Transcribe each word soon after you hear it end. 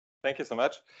Thank you so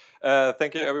much.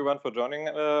 Thank you everyone for joining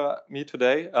me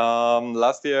today.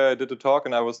 Last year I did a talk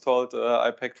and I was told I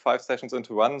packed 5 sessions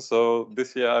into one. So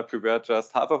this year I prepared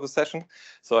just half of a session.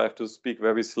 So I have to speak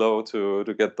very slow to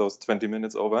get those 20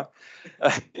 minutes over.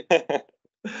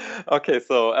 Okay,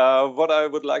 so what I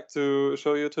would like to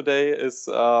show you today is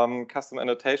custom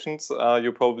annotations.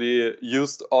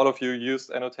 All of you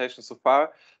used annotations so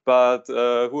far, but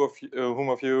whom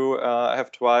of you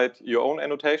have tried your own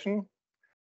annotation?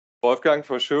 Wolfgang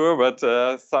for sure, but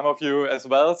some of you as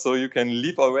well, so you can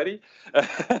leave already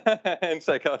and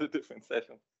check out a different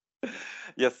session.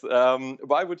 Yes,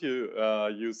 why would you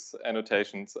use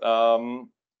annotations?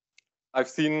 I've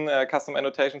seen custom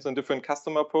annotations in different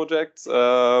customer projects.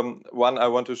 One I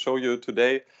want to show you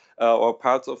today, or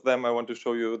parts of them I want to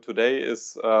show you today,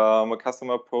 is a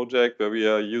customer project where we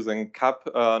are using CUP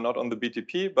not on the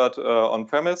BTP, but on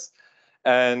premise.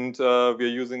 And we're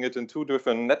using it in 2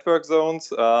 different network zones,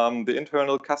 the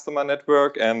internal customer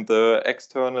network and the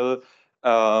external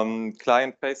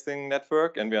client-facing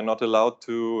network. And we are not allowed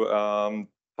to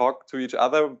talk to each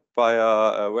other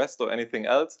via REST or anything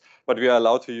else, but we are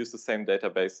allowed to use the same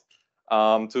database.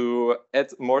 To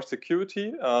add more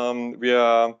security, we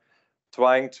are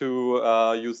trying to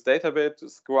use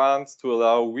database grants to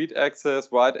allow read access,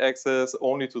 write access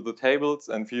only to the tables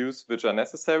and views which are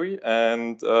necessary.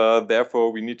 And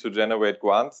therefore, we need to generate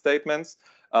grant statements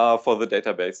for the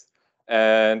database.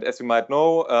 And as you might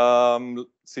know,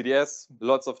 CDS,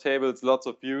 lots of tables, lots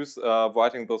of views,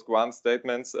 writing those grant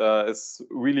statements is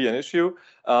really an issue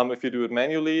if you do it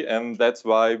manually. And that's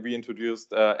why we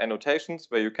introduced annotations,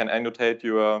 where you can annotate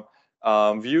your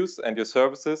views and your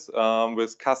services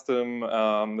with a custom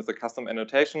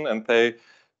annotation, and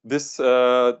this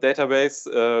database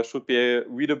should be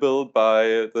readable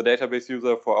by the database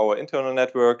user for our internal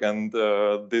network, and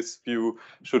this view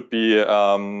should be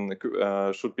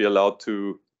allowed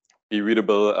to be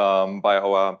readable by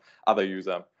our other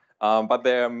user. But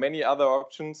there are many other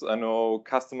options. I know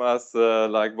customers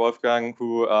like Wolfgang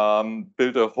who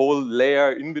built a whole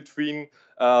layer in between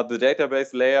the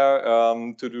database layer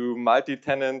to do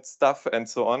multi-tenant stuff and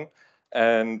so on.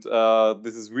 And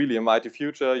this is really a mighty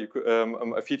feature. You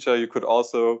could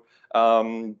also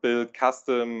build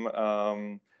custom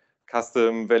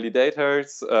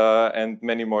validators and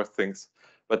many more things.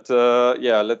 But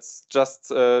yeah, let's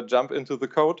just jump into the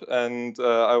code, and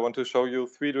I want to show you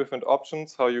 3 different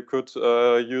options how you could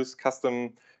use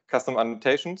custom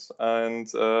annotations. And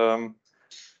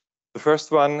the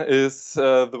first one is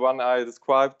the one I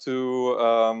described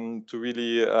to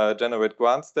really generate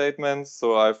grant statements.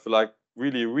 So I've like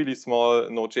really small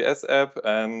Node.js app,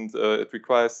 and it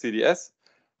requires CDS,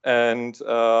 and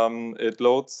it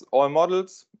loads all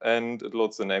models and it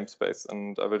loads the namespace.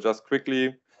 And I will just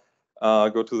quickly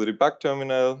go to the debug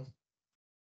terminal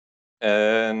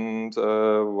and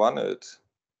run it.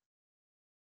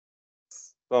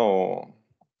 So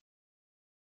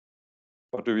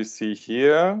what do we see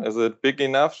here? Is it big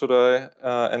enough? Should I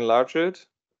enlarge it?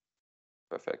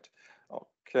 Perfect.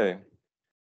 Okay.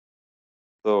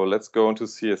 So let's go into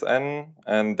CSN,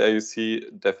 and there you see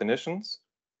definitions.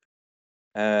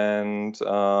 And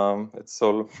it's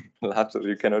so large that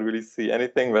you cannot really see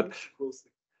anything, but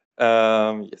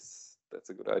yes, that's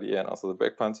a good idea. And also the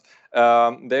breakpoints.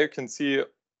 There you can see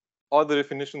all the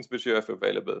definitions which you have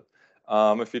available.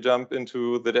 If you jump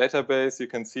into the database, you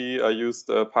can see I used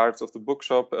parts of the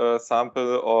bookshop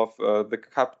sample of the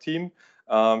CUP team.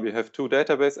 We have 2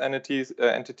 database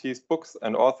entities, books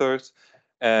and authors,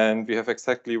 and we have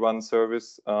exactly 1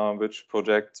 service which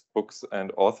projects books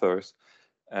and authors.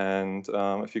 And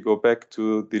if you go back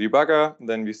to the debugger,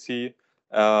 then we see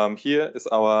here is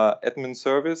our admin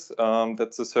service.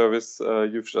 That's the service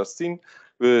you've just seen,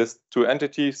 with 2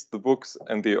 entities, the books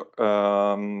and the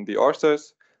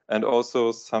authors. And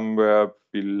also somewhere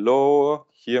below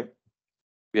here,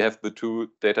 we have the 2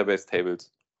 database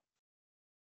tables.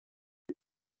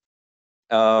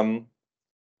 So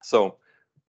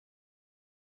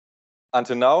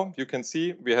until now, you can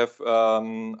see we have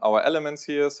our elements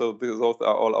here. So those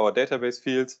are all our database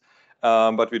fields,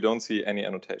 but we don't see any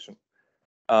annotation.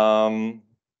 So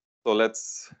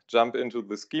let's jump into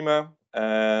the schema,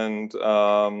 and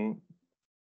oh,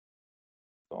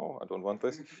 I don't want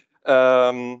this.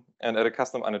 And add a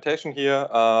custom annotation here.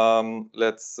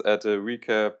 Let's add a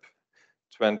recap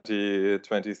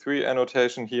 2023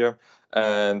 annotation here,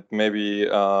 and maybe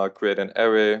create an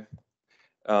array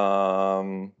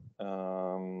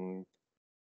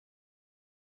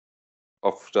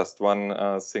of just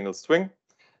 1 single string.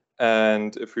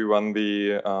 And if we run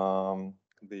the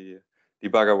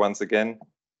debugger once again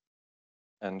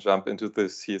and jump into the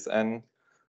CSN,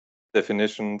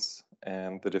 definitions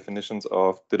and the definitions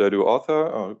of did I do author?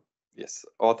 Or yes,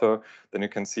 author. Then you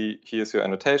can see here's your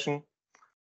annotation.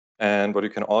 And what you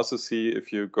can also see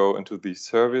if you go into the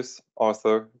service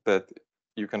author, that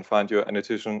you can find your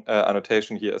annotation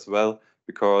here as well,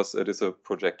 because it is a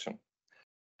projection.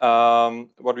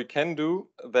 What we can do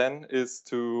then is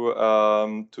to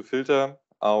filter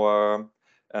our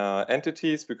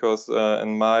entities, because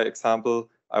in my example,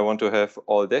 I want to have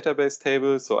all database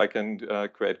tables, so I can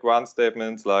create grant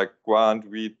statements like grant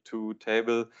read to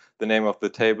table, the name of the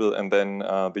table, and then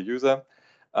the user.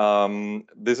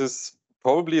 This is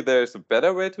probably there's a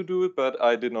better way to do it, but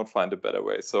I did not find a better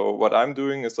way. So what I'm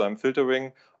doing is I'm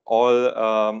filtering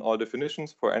all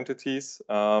definitions for entities,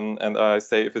 and I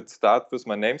say if it starts with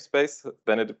my namespace,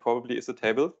 then it probably is a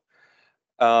table.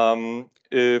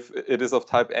 If it is of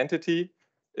type entity,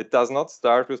 it does not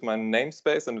start with my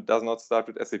namespace and it does not start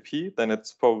with SAP, then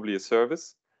it's probably a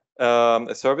service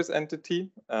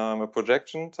entity, a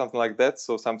projection, something like that.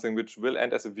 So something which will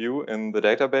end as a view in the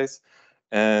database.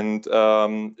 And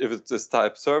if it's this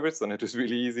type service, then it is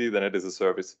really easy, then it is a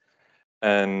service.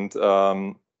 And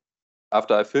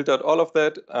after I filtered all of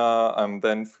that, I'm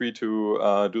then free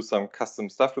to do some custom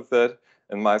stuff with that.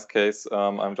 In my case,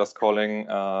 I'm just calling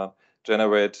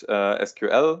generate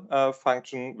SQL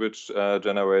function, which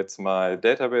generates my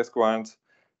database grant.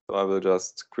 So I will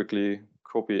just quickly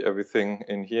copy everything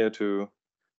in here to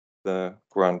the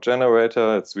grant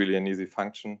generator. It's really an easy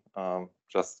function,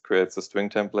 just creates a string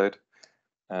template.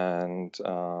 And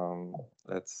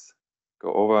let's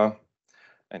go over.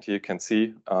 And here you can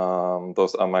see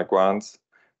those are my grants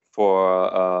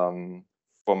for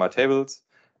my tables.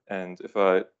 And if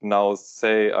I now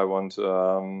say I want,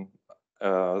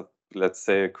 let's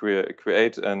say,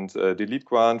 create and delete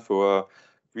grant for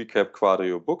recap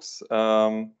Quadrio books,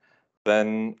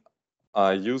 then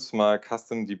I use my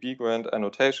custom DB grant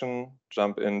annotation,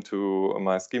 jump into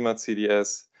my schema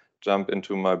CDS, jump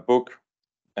into my book,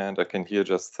 and I can here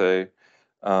just say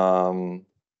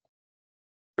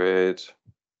create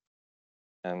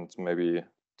and maybe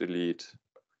delete.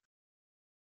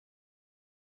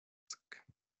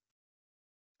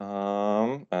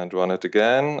 And run it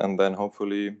again, and then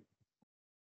hopefully,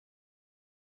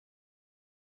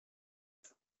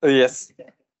 yes,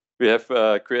 we have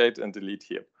create and delete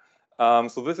here.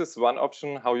 So this is one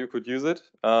option how you could use it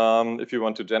if you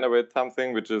want to generate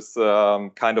something which is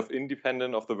kind of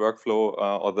independent of the workflow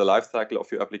or the lifecycle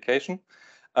of your application.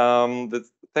 The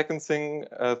second thing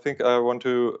I think I want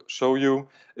to show you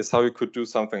is how you could do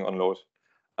something on load.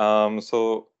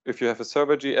 So if you have a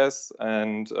server.js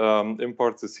and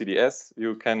imports the CDS,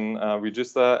 you can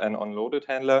register an onloaded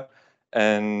handler.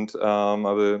 And I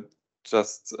will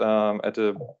just at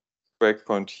a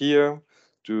breakpoint here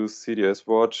do CDS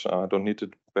watch. I don't need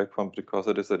the breakpoint because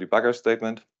it is a debugger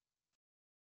statement.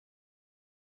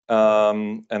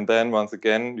 And then once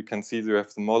again, you can see you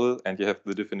have the model and you have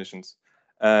the definitions.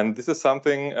 And this is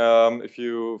something, if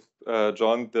you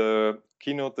joined the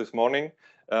keynote this morning,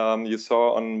 you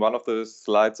saw on one of the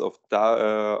slides of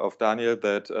Daniel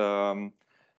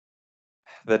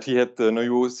that he had the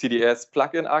new CDS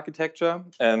plugin architecture,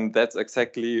 and that's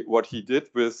exactly what he did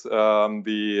with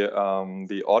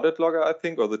the audit logger, I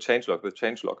think, or the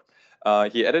changelog.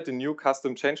 He added a new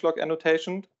custom changelog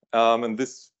annotation, and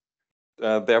this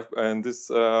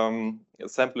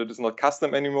sample it is not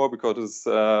custom anymore because it's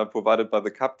provided by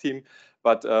the CUP team,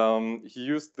 but he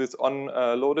used this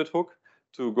on-loaded hook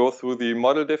to go through the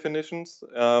model definitions.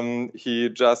 He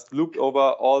just looped over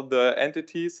all the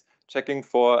entities, checking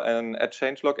for an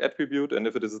changelog attribute, and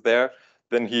if it is there,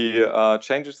 then he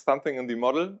changes something in the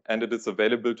model, and it is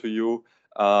available to you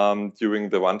during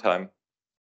the runtime.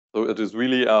 So it is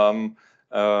really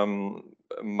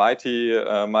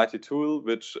mighty tool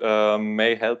which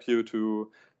may help you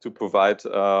to provide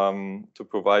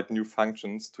new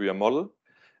functions to your model.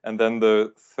 And then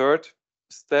the third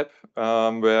step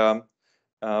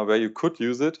where you could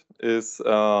use it is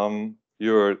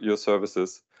your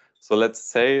services. So let's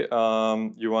say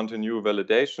you want a new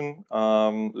validation.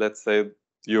 Let's say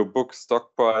your book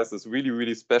stock price is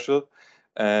really special,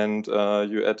 and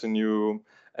you add a new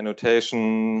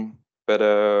annotation,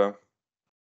 better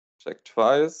check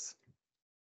twice.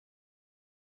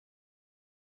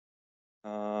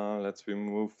 Let's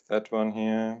remove that one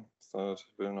here so it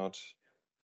will not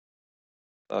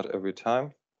start every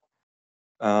time.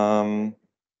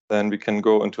 Then we can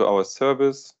go into our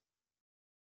service,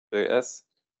 JS,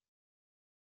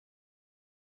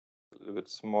 a little bit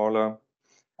smaller.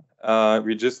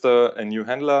 Register a new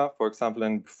handler, for example,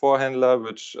 a before handler,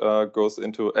 which goes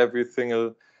into every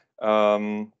single,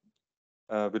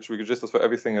 which registers for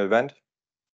every single event.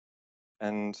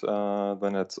 And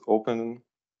then let's open.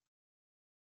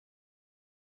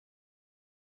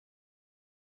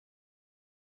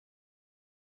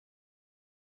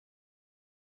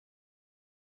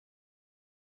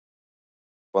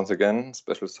 Once again,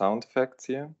 special sound effects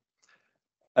here.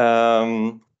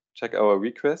 Check our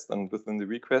request, and within the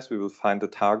request, we will find the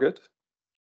target.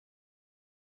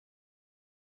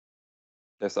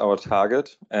 There's our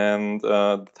target, and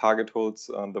the target holds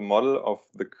the model of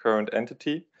the current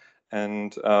entity.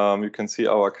 And you can see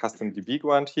our custom DB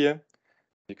grant here.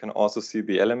 You can also see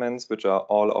the elements, which are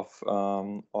all of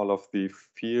the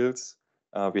fields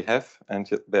we have, and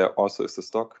there also is the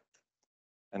stock.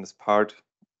 And as part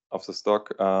of the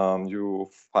stock, you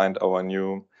find our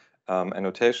new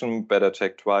annotation, better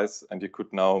check twice, and you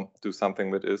could now do something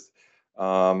with this.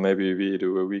 Maybe we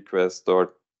do a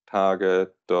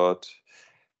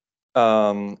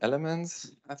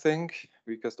request.target.elements, I think,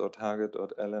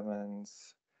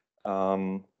 request.target.elements.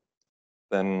 Then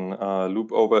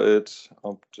loop over it,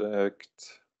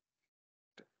 object,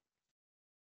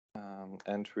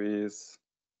 entries,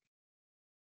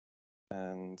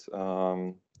 and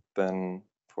then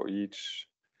for each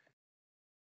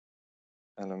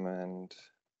element,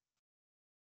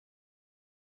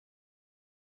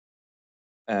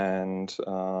 and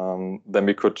then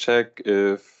we could check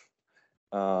if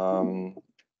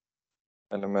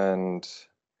element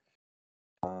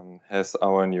has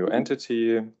our new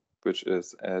entity, which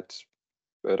is at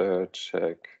better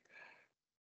check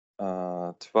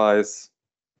twice,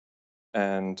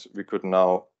 and we could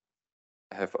now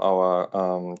have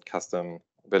our custom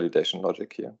validation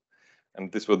logic here.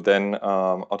 And this would then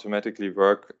automatically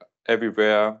work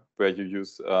everywhere where you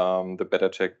use the better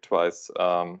check twice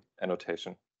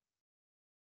annotation.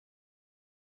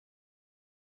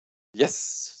 Yes,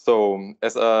 so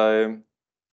as I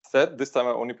said, this time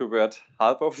I only prepared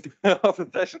half of the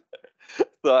session.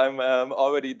 So I'm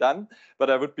already done, but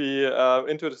I would be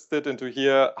interested to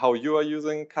hear how you are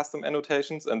using custom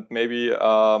annotations, and maybe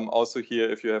also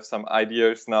hear if you have some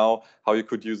ideas now how you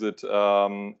could use it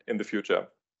in the future.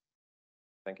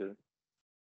 Thank you.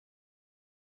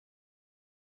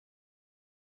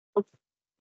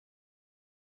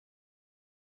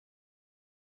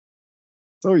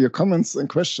 So your comments and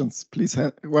questions, please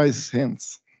raise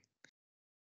hands.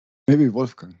 Maybe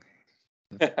Wolfgang.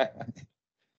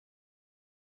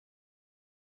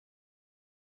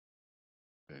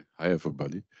 Hi,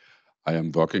 everybody. I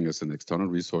am working as an external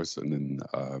resource in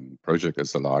a project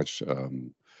as a large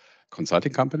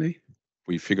consulting company.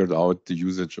 We figured out the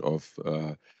usage of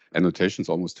annotations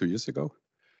almost 2 years ago,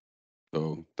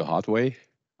 so the hard way.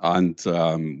 And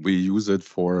we use it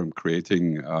for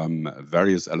creating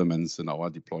various elements in our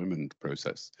deployment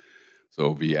process.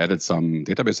 So we added some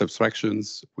database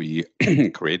abstractions. We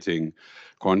creating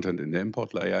content in the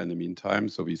import layer in the meantime.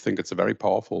 So we think it's a very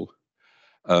powerful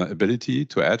ability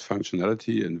to add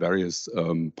functionality in various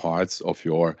parts of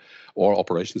your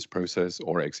operations process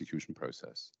or execution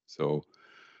process. So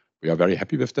we are very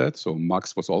happy with that. So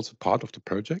Max was also part of the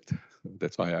project.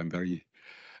 That's why I'm very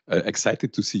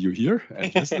excited to see you here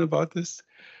and listen about this.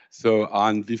 So,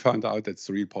 and we found out that it's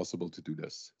really possible to do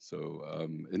this. So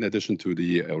in addition to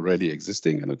the already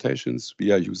existing annotations,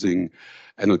 we are using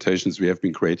annotations we have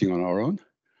been creating on our own,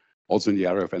 also in the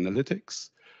area of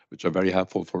analytics, which are very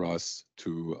helpful for us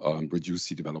to reduce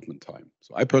the development time.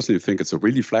 So I personally think it's a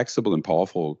really flexible and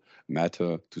powerful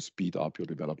matter to speed up your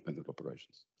development and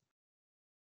operations.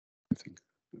 I think.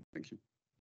 Thank you.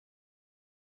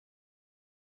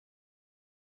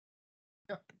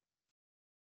 Yeah.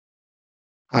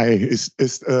 Hi, use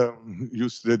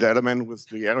the element with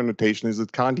the error notation. Is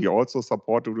it currently also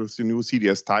supported with the new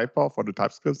CDS typer for the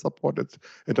TypeScript support at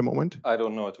the moment? I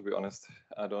don't know, to be honest.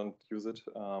 I don't use it.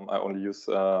 I only use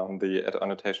the add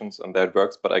annotations, and that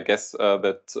works. But I guess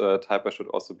that typer should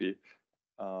also be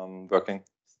working.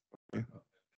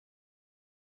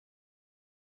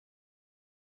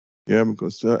 Yeah,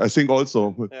 because I think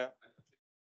also. Yeah.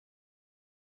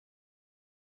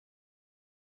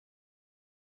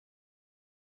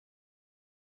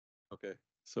 Okay,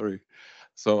 sorry.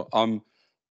 So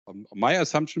my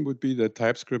assumption would be that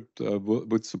TypeScript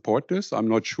would support this. I'm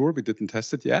not sure. We didn't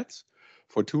test it yet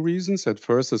for 2 reasons. At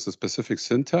first, there's a specific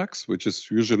syntax, which is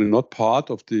usually not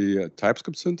part of the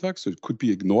TypeScript syntax. So it could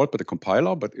be ignored by the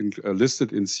compiler, but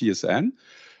listed in CSN.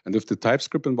 And if the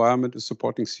TypeScript environment is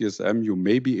supporting CSM, you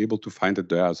may be able to find it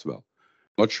there as well.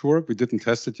 Not sure. We didn't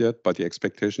test it yet, but the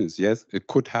expectation is yes, it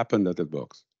could happen that it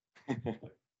works.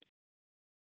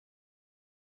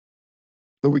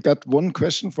 So we got one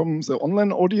question from the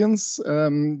online audience.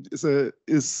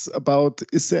 Is about,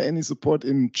 is there any support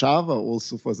in Java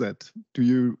also for that?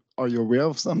 Are you aware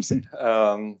of something?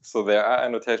 So there are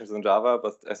annotations in Java,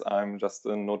 but as I'm just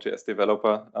a Node.js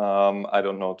developer, I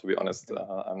don't know, to be honest.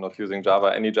 I'm not using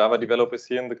Java. Any Java developers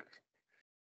here in the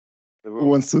room? Who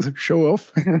wants to show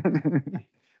off?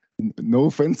 No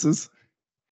offenses.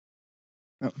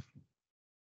 No.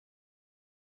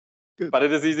 Good. But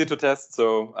it is easy to test,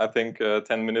 so I think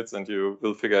 10 minutes and you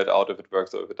will figure it out if it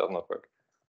works or if it does not work.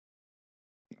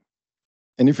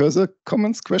 Any further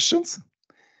comments, questions?